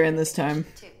at the strand this time.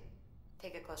 Too.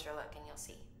 Take a closer look and you'll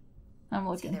see. I'm See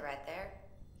looking. the red there?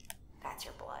 That's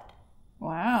your blood.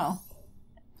 Wow.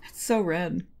 It's so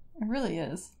red. It really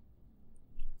is.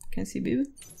 Can I see Boo?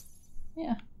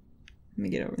 Yeah. Let me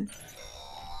get over there.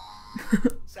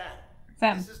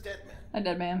 Sam. This is Deadman. A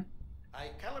dead man. I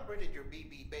calibrated your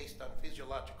BB based on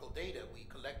physiological data we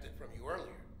collected from you earlier.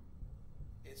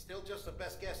 It's still just a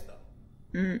best guess,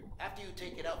 though. After you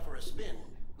take it out for a spin,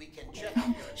 we can check if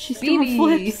you're She's doing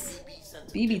flips.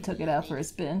 BB took it out for a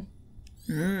spin.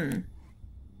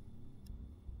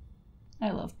 I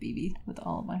love BB with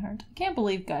all of my heart. I can't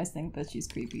believe guys think that she's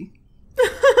creepy.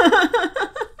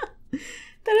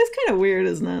 That is kind of weird,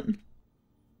 isn't it?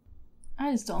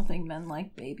 I just don't think men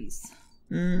like babies.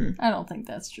 I don't think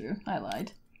that's true. I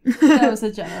lied. That was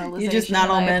a generalization. You just not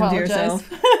all and I men to apologize.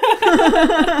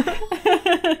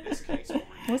 yourself.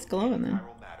 What's glowing there?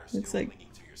 Looks like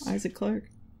Isaac Clarke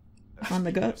on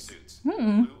the guts.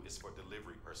 Blue is for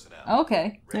delivery personnel.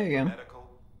 Okay. There you go. Medical,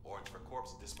 orange for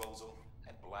corpse disposal,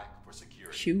 and black for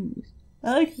security. Shoes.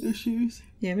 I like those shoes.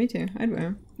 Yeah, me too. I'd wear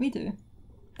them. Me too.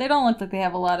 They don't look like they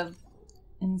have a lot of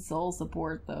insole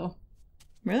support, though.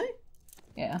 Really?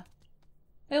 Yeah.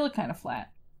 They look kind of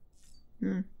flat.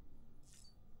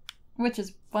 Which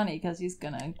is funny, because he's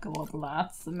gonna go up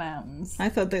lots of mountains. I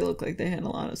thought they looked like they had a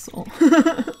lot of soul.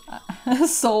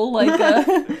 Soul, like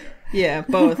a... Yeah,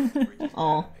 both.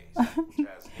 All.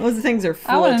 Those things are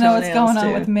full I want of to know what's toenails, going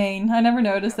on too. with Maine. I never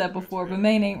noticed that before, but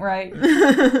Maine ain't right.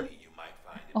 The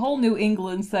whole New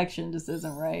England section just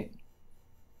isn't right.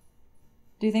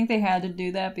 Do you think they had to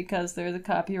do that because there's a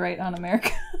copyright on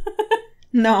America?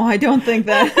 No, I don't think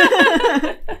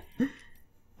that.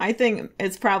 I think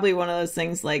it's probably one of those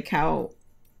things like how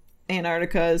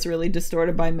Antarctica is really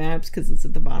distorted by maps because it's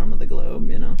at the bottom of the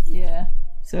globe, you know? Yeah.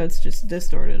 So it's just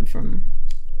distorted from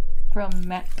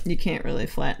map. You can't really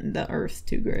flatten the Earth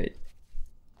too great.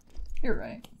 You're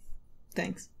right.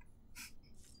 Thanks.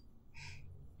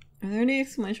 Are there any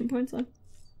exclamation points left?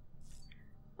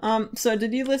 So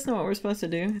did you listen to what we're supposed to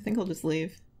do? I think I'll just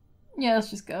leave. Yeah,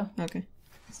 let's just go. Okay.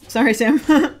 Sorry, Sam.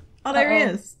 Oh, there he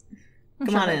is. I'm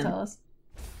Come sure on they'll in. tell us.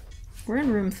 We're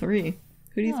in room 3.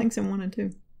 Who do you think's in 1 and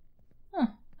 2? Huh.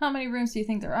 How many rooms do you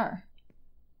think there are?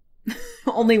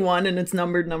 Only 1, and it's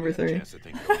numbered number 3.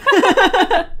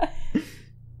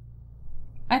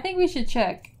 I think we should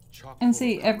check and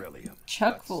see.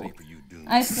 Chuck full.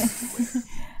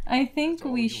 I think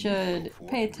we should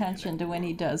pay attention to when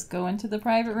he does go into the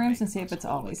private rooms and see if it's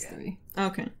always 3.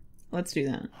 Okay, let's do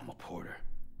that. I'm a porter.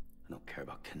 I don't care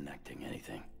about connecting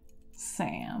anything.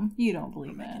 Sam, you don't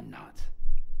believe that. I'm not.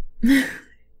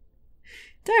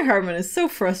 Die Hardman is so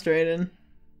frustrated.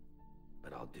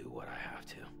 But I'll do what I have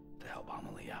to help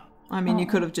Amelie out. I mean, you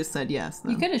could have just said yes, though.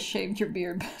 You could have shaved your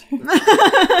beard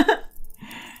better.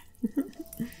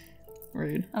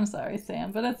 Rude. I'm sorry,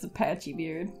 Sam, but that's a patchy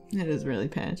beard. It is really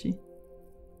patchy.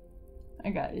 I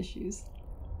got issues.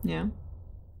 Yeah?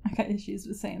 I got issues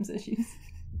with Sam's issues.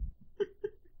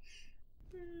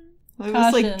 It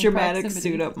was like Caution, dramatic proximity.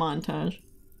 suit-up montage.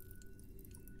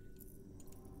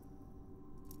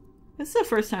 This is the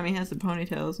first time he has a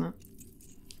ponytail, isn't it?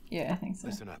 Yeah, I think so.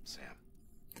 Listen up, Sam.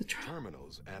 The drama.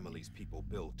 Terminals Amelie's people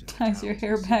built in the Ties your towns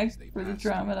hair and back cities they for the passed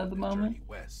drama through of the on moment. journey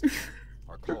west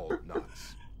are called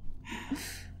knots.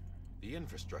 The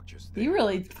infrastructure's there, You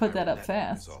really but the put that viral up network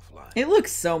fast. is offline. It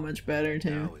looks so much better too.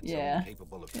 Now it's only Yeah.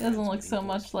 capable of He doesn't look so transmitting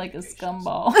much voice like a communications.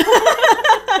 scumball.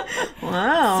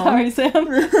 Wow. Sorry, Sam.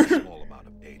 Small amount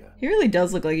of data. He really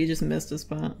does look like he just missed a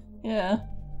spot. Yeah.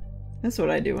 That's what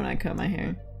I do when I cut my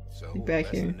hair. So Like back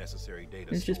less here. than necessary data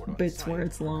There's just stored on bits site, where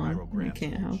it's long, and I pyrograms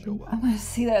can't won't help show it. up. I want to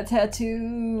see that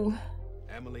tattoo.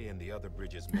 Amelie and the other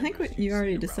Bridges I think members what you you've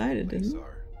already seen around the decided, place didn't you?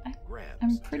 are I- grams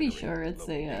I'm pretty generated sure with it's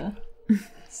local a data.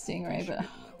 stingray, but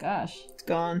gosh, It's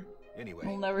gone. Anyway,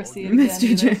 we'll never all see you it do Missed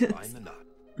again. your either. chance. Find the knot,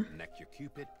 connect your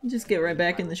Cupid, Just get right and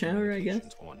back in the viral shower, I guess.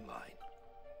 communications online.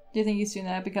 Do you think he's doing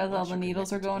that because all Once the you're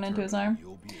needles are connected to going the into his terminal, arm?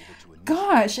 you'll be able to initiate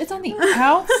Gosh, it's on the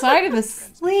outside of his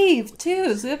sleeve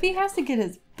too. So if he has to get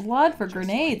his blood for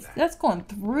grenades, that's going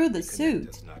through the connect suit.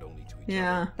 us not only to each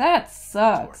Yeah. other, That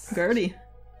sucks. Gertie.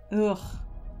 Ugh.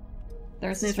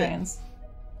 There's the Sniff it. strands.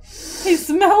 He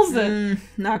smells it.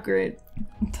 Not great.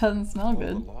 Doesn't smell all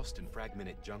good. the lost and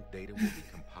fragmented junk data will be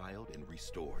compiled and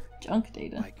restored, Junk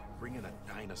data. like bringing a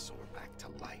dinosaur back to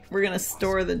life. We're gonna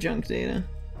store the junk data.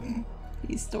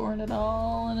 He's storing it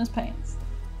all in his pants.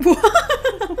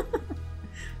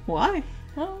 Why?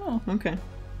 I don't know. Okay.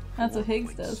 That's what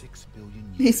Higgs does. 6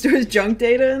 billion He stores junk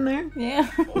data in there? Yeah.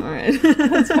 Alright.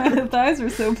 That's why the thighs were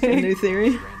so New big.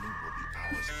 theory. Stranding will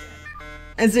be ours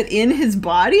again. Is it in his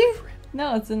body?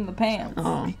 No, it's in the pants.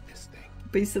 Oh. Beat this thing.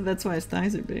 But you said that's why his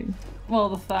thighs are big. Well,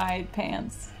 the thigh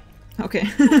pants. Okay. To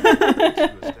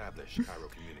establish chiral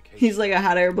communication, He's like a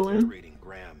hot air balloon. generating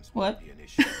grams What? will be an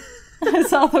issue. I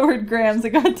saw the word grams. I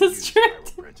got Use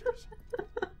distracted. chiral printers,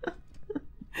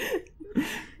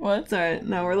 What? It's alright.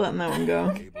 No, we're letting that one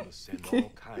go. able to send all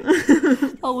kinds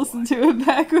of I'll listen to it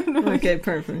back when we... Okay,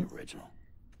 perfect. Original.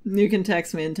 You can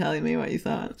text me and tell me what you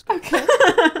thought. Okay.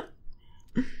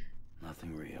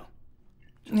 Nothing real.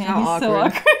 Man, How he's so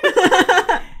awkward.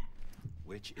 awkward.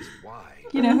 which is why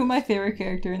You know who my favorite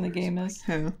character in the game is?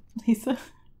 Who? Lisa.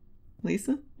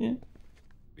 Lisa? Yeah.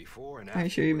 before and Are after you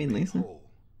sure you we're mean made Lisa? whole,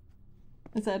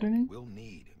 Is that her name? we'll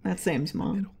need That's man Sam's in the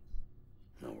mom. middle.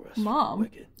 No rest. Mom? For the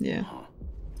wicked. Yeah. Huh.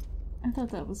 I thought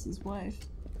that was his wife.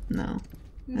 No.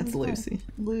 Who's That's his wife? Lucy.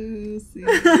 Lucy.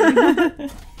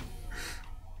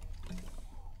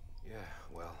 Yeah,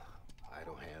 well,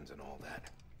 idle hands and all that.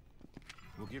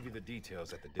 We'll give you the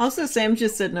details at the Also, dispatch Sam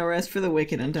just said no rest for the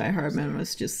wicked, and Die Hardman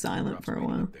was just silent drops for a waiting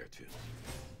while. up there too.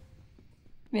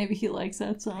 Maybe he likes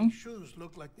that song. Shoes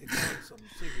look like they've had some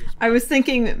serious. I was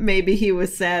thinking maybe he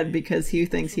was sad because he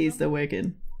thinks he's the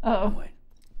wicked. Oh. Wait.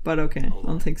 But okay,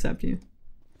 I'll accept you.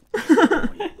 What you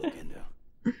look into?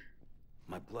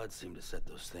 My blood seemed to set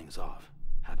those things off.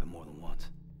 Happened more than once.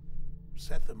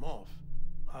 Set them off.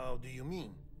 How do you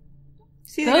mean?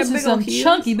 See, they Those got are big old some heels.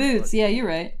 chunky boots. Yeah, you're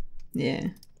right. Yeah.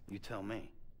 You tell me.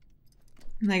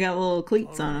 They got little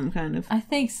cleats on them, kind of. I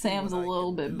think Sam's a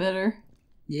little bit bitter.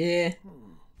 Yeah.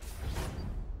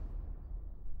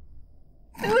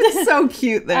 It looks so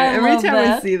cute there. I Every love time I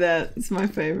that. see that, it's my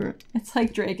favorite. It's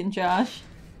like Drake and Josh.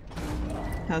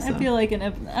 How so? I feel like I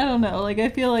don't know. Like I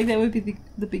feel like that would be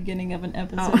the beginning of an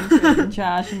episode Oh. of Drake and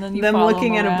Josh, and then you Them follow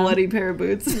looking them at a around. bloody pair of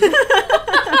boots.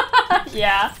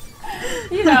 Yeah.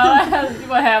 You know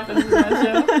what happens in that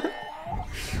show.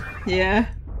 Yeah.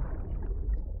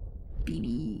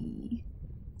 BB.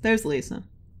 There's Lisa.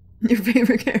 Your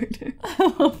favorite character.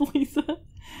 I love Lisa.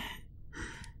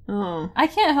 Oh. I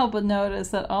can't help but notice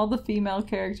that all the female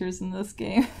characters in this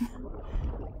game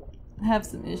have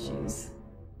some issues.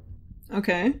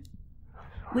 Okay.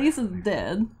 Lisa's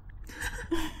dead.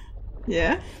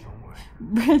 Yeah.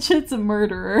 Bridget's a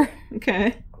murderer.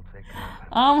 Okay.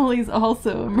 Amelie's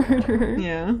also a murderer.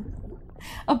 Yeah.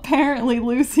 Apparently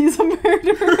Lucy's a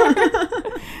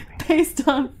murderer. Based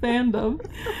on fandom.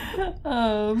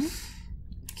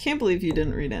 Can't believe you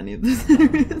didn't read any of this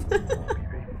interviews.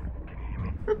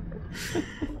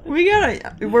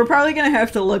 We're probably gonna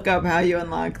have to look up how you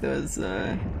unlock those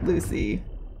Lucy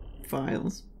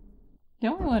files. The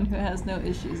only one who has no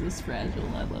issues is Fragile.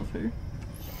 I love her.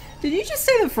 Did you just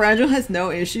say the Fragile has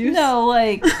no issues? No,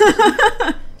 like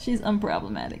she's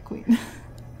unproblematic queen.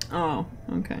 Oh,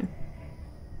 okay.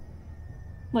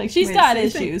 Like she's Wait, got so you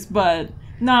think- issues, but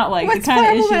not like What's the kind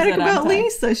of issues problematic that about I'm talking-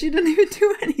 Lisa? She didn't even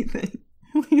do anything.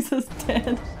 Lisa's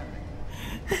dead.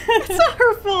 It's not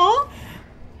her fault.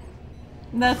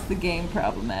 That's the game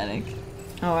problematic.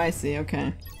 Oh, I see.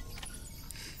 Okay.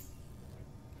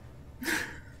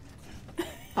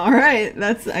 All right.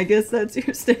 I guess that's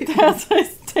your statement. That's my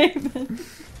statement.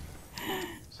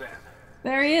 Sam,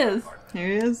 There he is. Here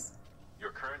he is.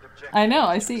 your current objective I know,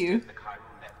 I see you. the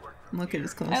chiral network look at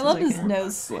as close I love as I his can.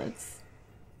 nose slits.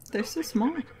 They're so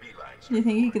small. Do you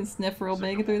think he can sniff real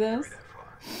big through those?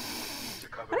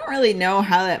 I don't really know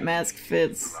how that mask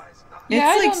fits. Yeah,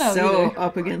 I It's like don't know so either.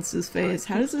 up against his face.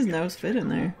 How does his nose fit in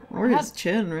there? Or his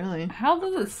chin, really? How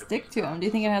does it stick to him? Do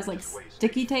you think it has like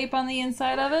sticky tape on the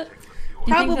inside of it?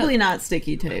 Probably not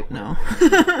sticky tape, no.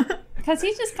 Because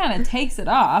he just kind of takes it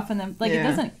off and then like Yeah. it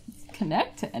doesn't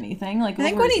connect to anything. Like I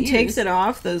think over when he his takes ears. it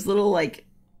off, those little like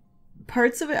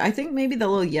parts of it, I think maybe the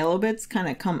little yellow bits kind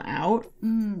of come out,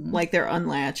 like they're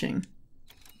unlatching,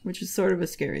 which is sort of a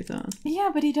scary thought.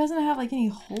 Yeah, but he doesn't have like any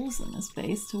holes in his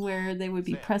face to where they would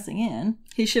be pressing in.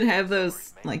 He should have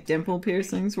those like dimple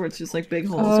piercings where it's just like big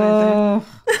holes right Oh,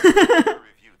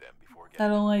 I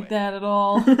don't like that at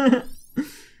all.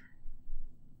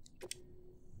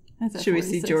 That's at Should we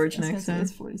see 46 George I was gonna next say time?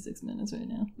 It's 46 minutes right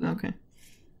now. there. Okay.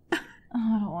 Oh,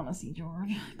 I don't want to see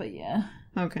George, but yeah.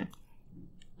 Okay.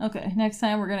 Okay, next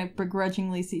time we're gonna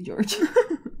begrudgingly see George.